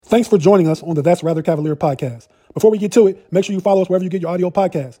Thanks for joining us on the That's Rather Cavalier podcast. Before we get to it, make sure you follow us wherever you get your audio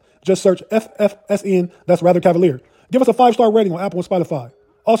podcasts. Just search FFSN, That's Rather Cavalier. Give us a 5-star rating on Apple and Spotify.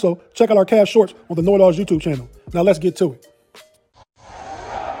 Also, check out our Cavs Shorts on the Know It All's YouTube channel. Now let's get to it.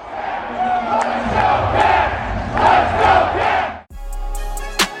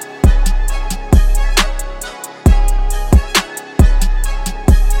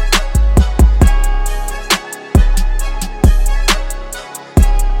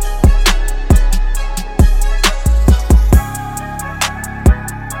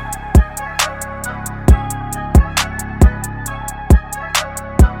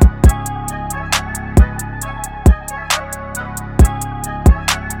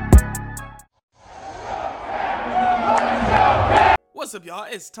 What's up, y'all?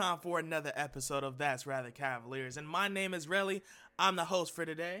 It's time for another episode of That's Rather Cavaliers, and my name is Relly. I'm the host for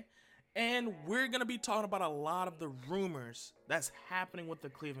today, and we're going to be talking about a lot of the rumors that's happening with the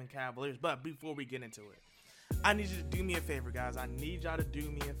Cleveland Cavaliers. But before we get into it, I need you to do me a favor, guys. I need y'all to do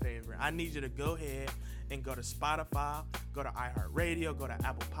me a favor. I need you to go ahead and go to Spotify, go to iHeartRadio, go to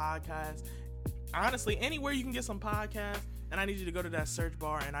Apple Podcasts. Honestly, anywhere you can get some podcasts. And I need you to go to that search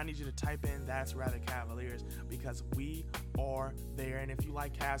bar and I need you to type in That's Rather Cavaliers because we are there. And if you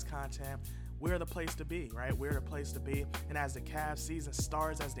like Cavs content, we're the place to be, right? We're the place to be. And as the Cavs season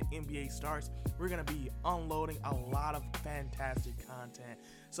starts, as the NBA starts, we're going to be unloading a lot of fantastic content.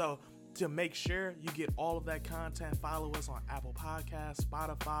 So to make sure you get all of that content, follow us on Apple Podcasts,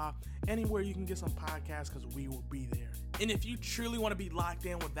 Spotify, anywhere you can get some podcasts because we will be there. And if you truly want to be locked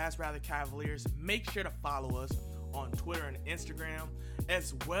in with That's Rather Cavaliers, make sure to follow us on Twitter and Instagram,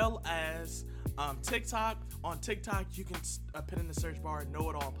 as well as TikTok. On TikTok, you can put in the search bar Know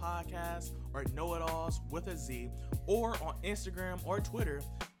It All Podcast or Know It Alls with a Z, or on Instagram or Twitter,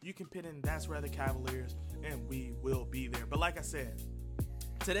 you can put in That's Rather Cavaliers, and we will be there. But like I said,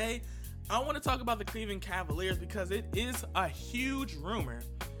 today I want to talk about the Cleveland Cavaliers because it is a huge rumor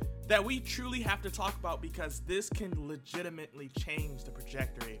that we truly have to talk about because this can legitimately change the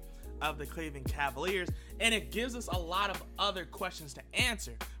trajectory of the Cleveland Cavaliers, and it gives us a lot of other questions to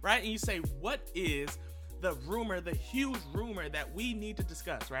answer, right? And you say, what is the rumor, the huge rumor that we need to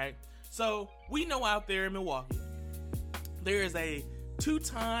discuss, right? So we know out there in Milwaukee, there is a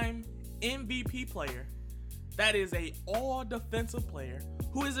 2-time MVP player that is a all-defensive player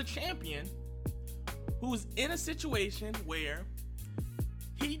who is a champion, who's in a situation where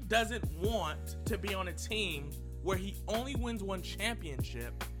he doesn't want to be on a team where he only wins one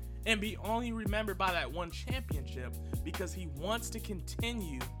championship and be only remembered by that one championship because he wants to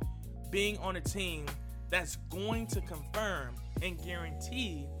continue being on a team that's going to confirm and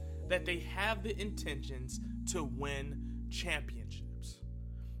guarantee that they have the intentions to win championships.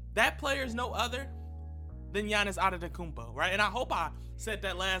 That player is no other than Giannis Antetokounmpo, right? And I hope I said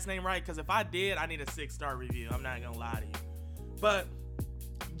that last name right because if I did, I need a 6-star review. I'm not going to lie to you. But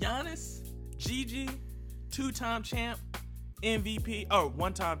Giannis, GG, 2-time champ, MVP,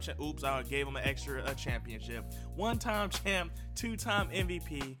 one-time champ. Oops, I gave him an extra championship. 1-time champ, 2-time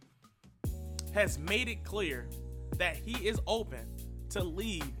MVP has made it clear that he is open to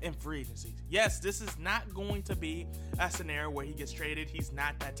leave in free agency. Yes, this is not going to be a scenario where he gets traded. He's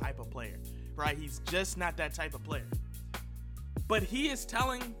not that type of player, right? He's just not that type of player. But he is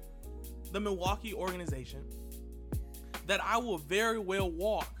telling the Milwaukee organization that I will very well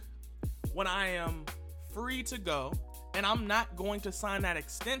walk when I am free to go. And I'm not going to sign that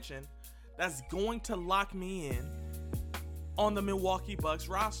extension that's going to lock me in on the Milwaukee Bucks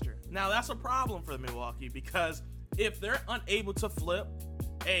roster. Now, that's a problem for Milwaukee because if they're unable to flip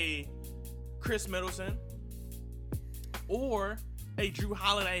a Chris Middleton or a Drew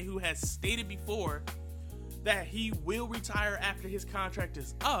Holiday who has stated before that he will retire after his contract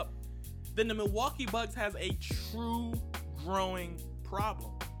is up, then the Milwaukee Bucks has a true growing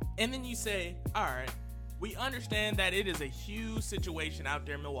problem. And then you say, all right, we understand that it is a huge situation out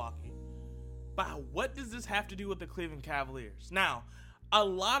there in Milwaukee, but what does this have to do with the Cleveland Cavaliers? Now, a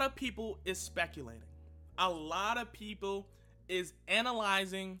lot of people is speculating. A lot of people is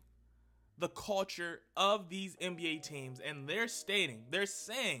analyzing the culture of these NBA teams, and they're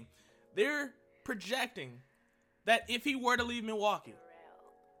projecting that if he were to leave Milwaukee,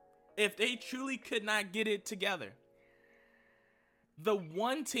 if they truly could not get it together, the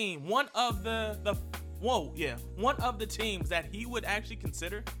one team, one of the teams that he would actually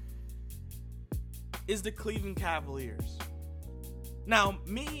consider is the Cleveland Cavaliers. Now,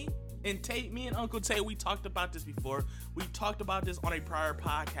 me and Uncle Tay, we talked about this before. We talked about this on a prior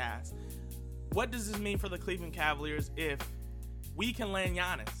podcast. What does this mean for the Cleveland Cavaliers if we can land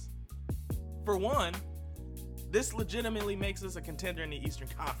Giannis? For one, this legitimately makes us a contender in the Eastern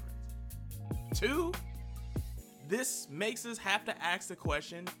Conference. 2, this makes us have to ask the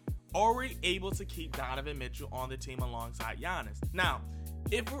question, are we able to keep Donovan Mitchell on the team alongside Giannis? Now,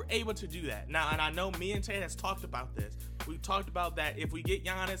 if we're able to do that, now, and I know me and Tate has talked about this. We've talked about that if we get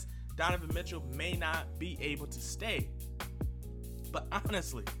Giannis, Donovan Mitchell may not be able to stay. But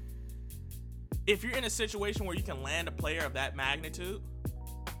honestly, if you're in a situation where you can land a player of that magnitude,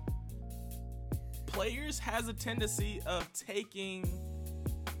 players has a tendency of taking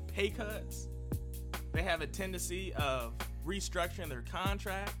pay cuts. They have a tendency of restructuring their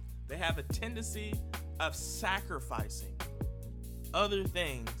contract. They have a tendency of sacrificing other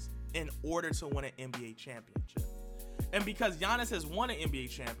things in order to win an NBA championship. And because Giannis has won an NBA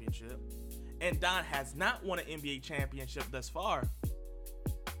championship and Don has not won an NBA championship thus far,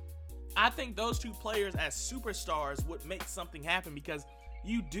 I think those two players as superstars would make something happen, because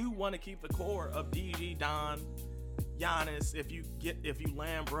you do want to keep the core of DG, Don, Giannis, if you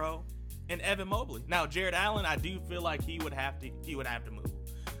land bro, and Evan Mobley. Now, Jared Allen, I do feel like he would have to move.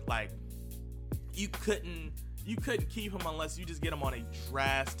 Like, you couldn't keep him unless you just get him on a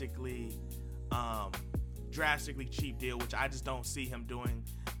drastically cheap deal, which I just don't see him doing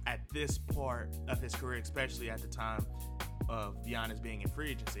at this part of his career, especially at the time of Giannis being in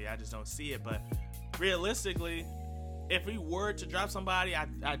free agency. I just don't see it. But realistically, if we were to drop somebody,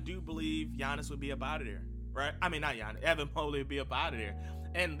 I do believe Giannis would be up out of there, right? I mean, not Giannis, Evan Mobley would be up out of there.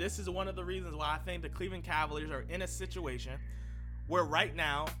 And this is one of the reasons why I think the Cleveland Cavaliers are in a situation where right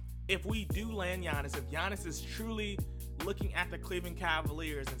now, if we do land Giannis, if Giannis is truly looking at the Cleveland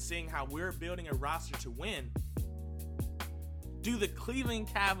Cavaliers and seeing how we're building a roster to win, do the Cleveland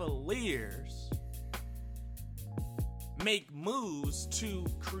Cavaliers make moves to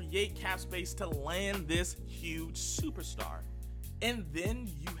create cap space to land this huge superstar? And then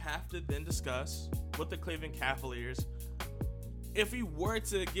you have to then discuss with the Cleveland Cavaliers, if we were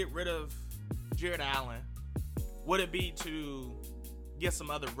to get rid of Jared Allen, would it be to get some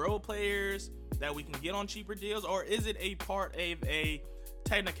other role players that we can get on cheaper deals, or is it a part of a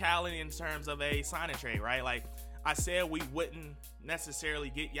technicality in terms of a sign and trade, right? Like I said, we wouldn't necessarily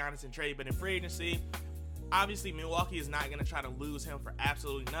get Giannis in trade, but in free agency, obviously Milwaukee is not going to try to lose him for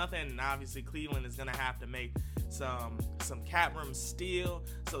absolutely nothing, and obviously Cleveland is going to have to make some cap room still.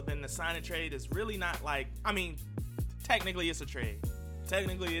 So then the sign and trade is really not like, I mean, technically it's a trade.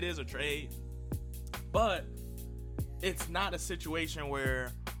 Technically it is a trade, but it's not a situation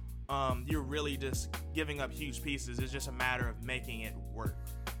where you're really just giving up huge pieces. It's just a matter of making it work,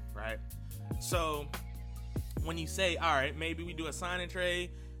 right? So when you say, all right, maybe we do a sign and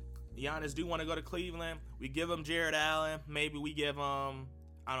trade, Giannis do want to go to Cleveland, we give him Jared Allen, maybe we give him,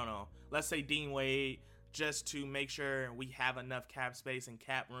 I don't know, let's say Dean Wade, just to make sure we have enough cap space and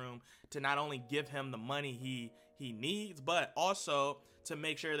cap room to not only give him the money he needs, but also to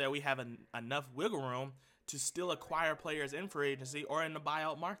make sure that we have enough wiggle room to still acquire players in free agency or in the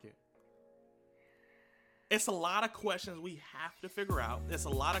buyout market. It's a lot of questions we have to figure out. It's a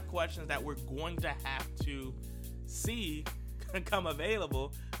lot of questions that we're going to have to see come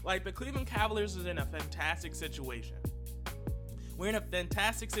available. Like, the Cleveland Cavaliers is in a fantastic situation. We're in a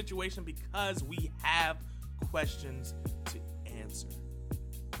fantastic situation because we have questions to answer.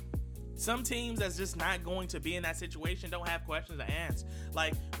 Some teams that's just not going to be in that situation don't have questions to answer.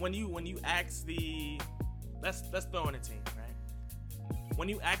 Like when you ask let's throw in a team, right? When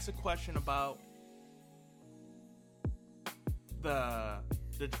you ask a question about the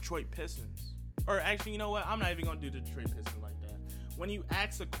Detroit Pistons, or actually, you know what? I'm not even gonna do the Detroit Pistons like that. When you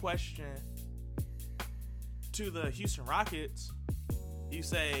ask a question to the Houston Rockets, you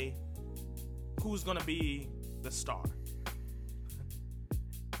say, who's gonna be the star?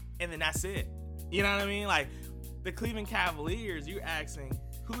 And then that's it. You know what I mean? Like, the Cleveland Cavaliers, you're asking,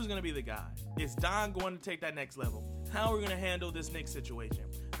 who's gonna be the guy? Is Don going to take that next level? How are we gonna handle this Knicks situation?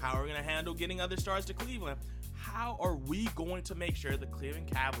 How are we gonna handle getting other stars to Cleveland? How are we going to make sure the Cleveland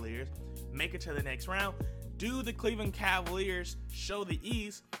Cavaliers make it to the next round? Do the Cleveland Cavaliers show the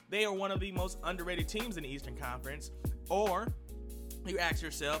East they are one of the most underrated teams in the Eastern Conference? Or you ask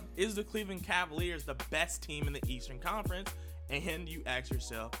yourself, is the Cleveland Cavaliers the best team in the Eastern Conference? And you ask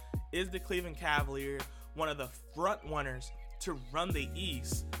yourself, is the Cleveland Cavaliers one of the front runners to run the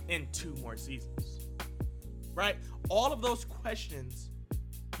East in 2 more seasons? Right? All of those questions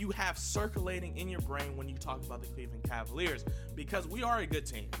you have circulating in your brain when you talk about the Cleveland Cavaliers, because we are a good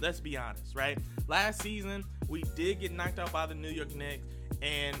team. Let's be honest, right? Last season, we did get knocked out by the New York Knicks,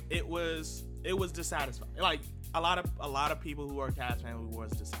 and it was dissatisfying. Like, a lot of people who are Cavs fans, we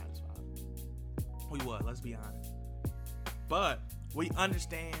was dissatisfied. We was, let's be honest. But we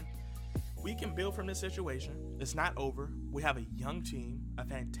understand We can build from this situation. It's not over. We have a young team, a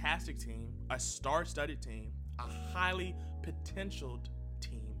fantastic team, a star-studded team, a highly potentialed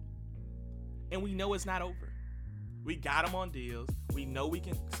team. And we know it's not over. We got them on deals. We know we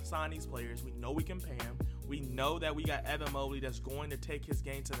can sign these players. We know we can pay them. We know that we got Evan Mobley that's going to take his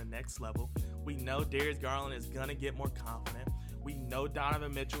game to the next level. We know Darius Garland is going to get more confident. We know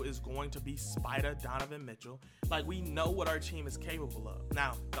Donovan Mitchell is going to be Spider Donovan Mitchell. Like, we know what our team is capable of.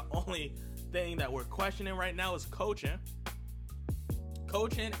 Now, the only thing that we're questioning right now is coaching.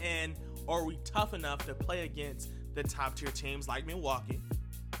 And are we tough enough to play against the top tier teams like Milwaukee,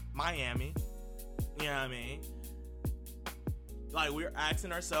 Miami, you know what I mean? Like, we're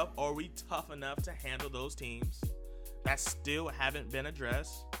asking ourselves, are we tough enough to handle those teams that still haven't been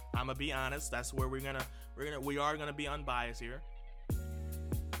addressed? I'm gonna be honest. That's where we are gonna be unbiased here.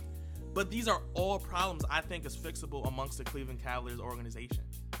 But these are all problems I think is fixable amongst the Cleveland Cavaliers organization.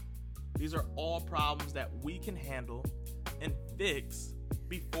 These are all problems that we can handle and fix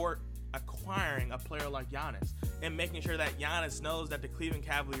before acquiring a player like Giannis and making sure that Giannis knows that the Cleveland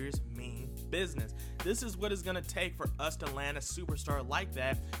Cavaliers mean business. This is what it's going to take for us to land a superstar like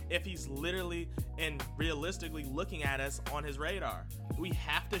that if he's literally and realistically looking at us on his radar. We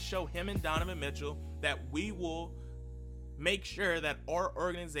have to show him and Donovan Mitchell that we will make sure that our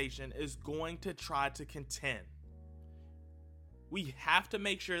organization is going to try to contend. We have to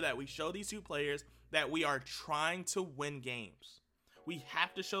make sure that we show these two players that we are trying to win games. We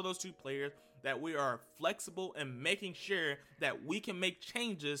have to show those two players that we are flexible and making sure that we can make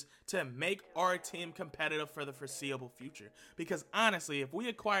changes to make our team competitive for the foreseeable future. Because honestly, if we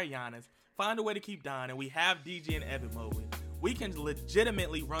acquire Giannis, find a way to keep Don, and we have DJ and Evan Mobley, we can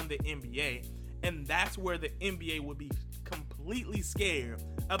legitimately run the NBA, and that's where the NBA would be completely scared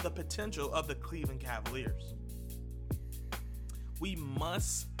of the potential of the Cleveland Cavaliers. We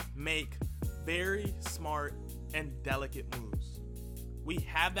must make very smart and delicate moves. We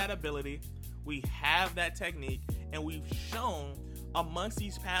have that ability, we have that technique, and we've shown amongst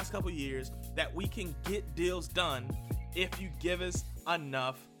these past couple years that we can get deals done if you give us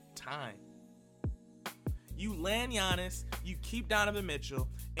enough time. You land Giannis, you keep Donovan Mitchell,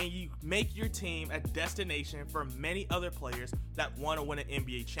 and you make your team a destination for many other players that want to win an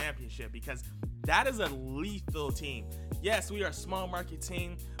NBA championship, because that is a lethal team. Yes, we are a small market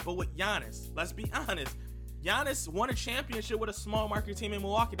team, but with Giannis, let's be honest, Giannis won a championship with a small market team in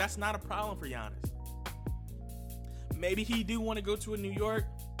Milwaukee. That's not a problem for Giannis. Maybe he do want to go to a New York.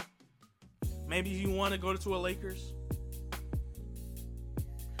 Maybe he want to go to a Lakers.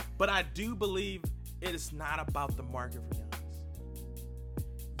 But I do believe it is not about the market for Giannis.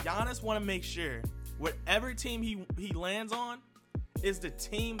 Giannis want to make sure whatever team he lands on is the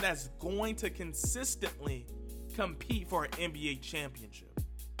team that's going to consistently compete for an NBA championship.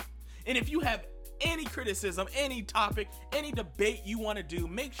 And if you have any criticism, any topic, any debate you want to do,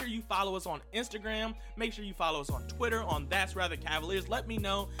 make sure you follow us on Instagram. Make sure you follow us on Twitter on That's Rather Cavaliers. Let me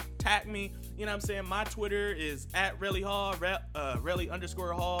know. Tag me. You know what I'm saying? My Twitter is at Relly Hall,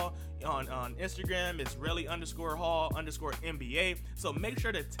 Relly_Hall. On Instagram, it's Relly_Hall_NBA. So make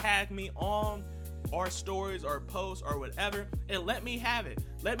sure to tag me on our stories or posts or whatever, and let me have it.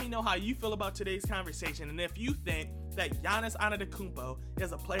 Let me know how you feel about today's conversation, and if you think that Giannis Antetokounmpo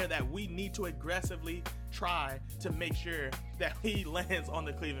is a player that we need to aggressively try to make sure that he lands on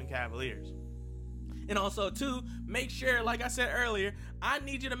the Cleveland Cavaliers. And also, too, make sure, like I said earlier, I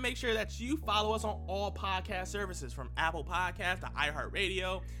need you to make sure that you follow us on all podcast services, from Apple Podcasts to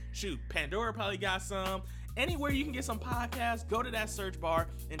iHeartRadio. Shoot, Pandora probably got some. Anywhere you can get some podcasts, go to that search bar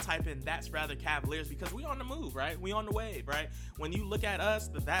and type in That's Rather Cavaliers, because we on the move, right? We on the wave, right? When you look at us,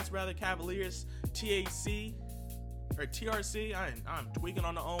 the That's Rather Cavaliers TAC or TRC, I'm tweaking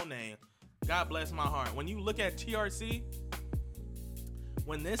on the own name. God bless my heart. When you look at TRC,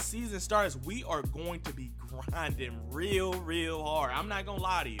 when this season starts, we are going to be grinding real hard. I'm not gonna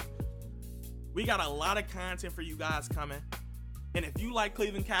lie to you. We got a lot of content for you guys coming. And if you like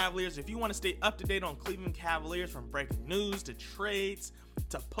Cleveland Cavaliers, if you want to stay up to date on Cleveland Cavaliers, from breaking news to trades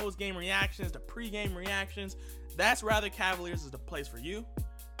to post-game reactions to pre-game reactions, That's Rather Cavaliers is the place for you.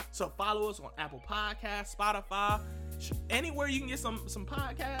 So follow us on Apple Podcasts, Spotify, anywhere you can get some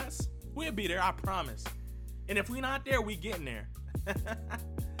podcasts. We'll be there, I promise. And if we're not there, we getting there.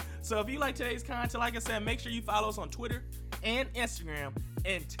 So if you like today's content, like I said, make sure you follow us on Twitter and Instagram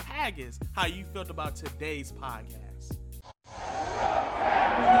and tag us how you felt about today's podcast.